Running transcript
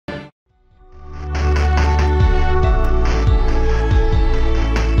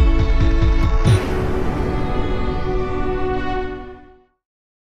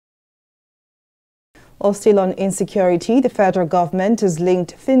While still on insecurity, the federal government has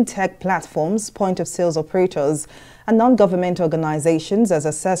linked fintech platforms, point-of-sales operators, and non-government organizations as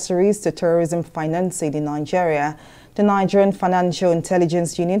accessories to terrorism financing in Nigeria. The Nigerian Financial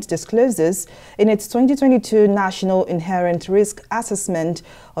Intelligence Unit discloses in its 2022 National Inherent Risk Assessment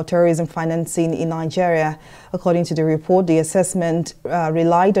of Terrorism Financing in Nigeria. According to the report, the assessment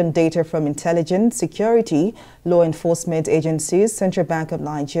relied on data from intelligence, security, law enforcement agencies, Central Bank of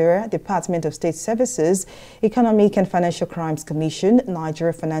Nigeria, Department of State Services, Economic and Financial Crimes Commission,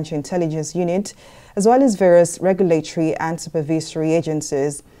 Nigeria Financial Intelligence Unit, as well as various regulatory and supervisory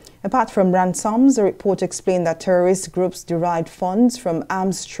agencies. Apart from ransoms, the report explained that terrorist groups derived funds from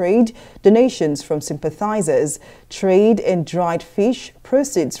arms trade, donations from sympathizers, trade in dried fish,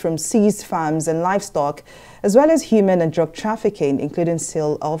 proceeds from seized farms and livestock, as well as human and drug trafficking, including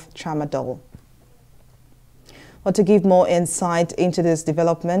sale of tramadol. Well, to give more insight into this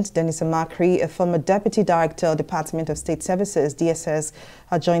development, Amachree, a former Deputy Director of Department of State Services, DSS,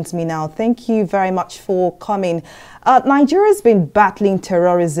 joins me now. Thank you very much for coming. Nigeria has been battling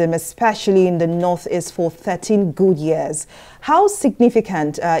terrorism, especially in the northeast, for 13 good years. How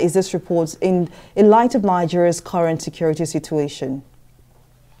significant is this report in light of Nigeria's current security situation?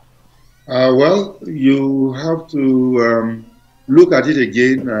 Well, you have to look at it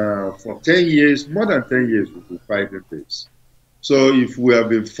again. For 10 years, more than 10 years, we've been fighting this. So if we have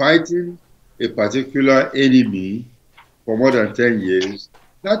been fighting a particular enemy for more than 10 years,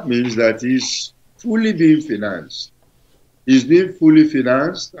 that means that he's fully being financed. He's being fully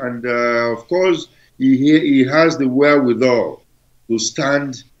financed, and of course, he has the wherewithal to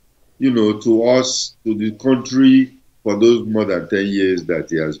stand, to us, to the country, for those more than 10 years that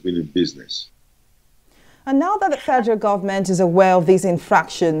he has been in business. And now that the federal government is aware of these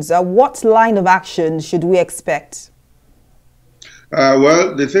infractions, what line of action should we expect?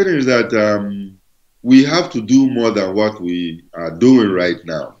 Well, the thing is that we have to do more than what we are doing right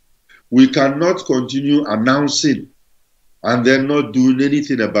now. We cannot continue announcing and then not doing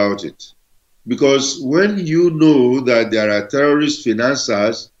anything about it. Because when you know that there are terrorist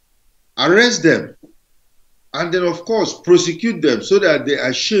financiers, arrest them. And then, of course, prosecute them so that they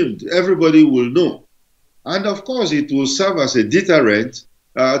are shamed. Everybody will know. And of course, it will serve as a deterrent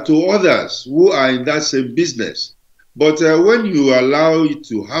to others who are in that same business. But when you allow it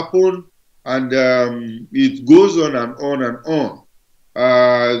to happen and it goes on and on and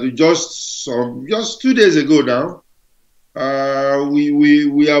on, just 2 days ago now,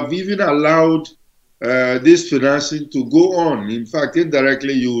 we have even allowed this financing to go on. In fact,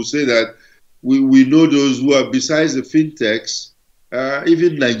 indirectly, you will say that we know those who are, besides the fintechs,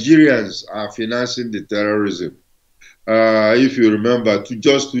 even Nigerians are financing the terrorism. If you remember,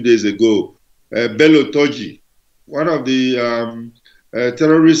 just 2 days ago, Bello Toji, one of the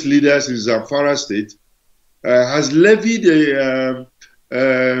terrorist leaders in Zamfara State, has levied a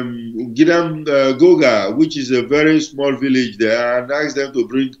Gidam Goga, which is a very small village there, and asked them to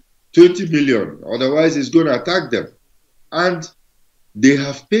bring 20 million. Otherwise, he's going to attack them. And they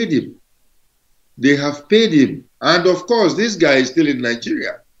have paid him. They have paid him. And of course, this guy is still in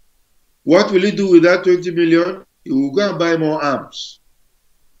Nigeria. What will he do with that 20 million? He will go and buy more arms.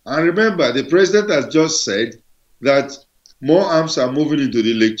 And remember, the president has just said that more arms are moving into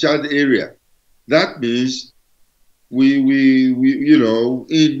the Lake Chad area. That means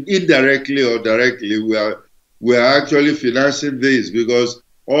indirectly or directly, we are actually financing this, because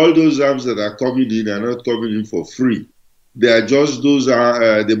all those arms that are coming in are not coming in for free. They are just those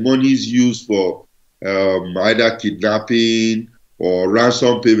the monies used for either kidnapping or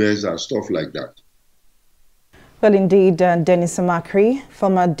ransom payments and stuff like that. Well, indeed, Amachree,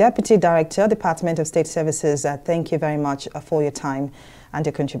 former Deputy Director, Department of State Services, thank you very much for your time and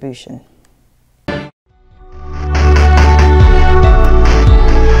your contribution.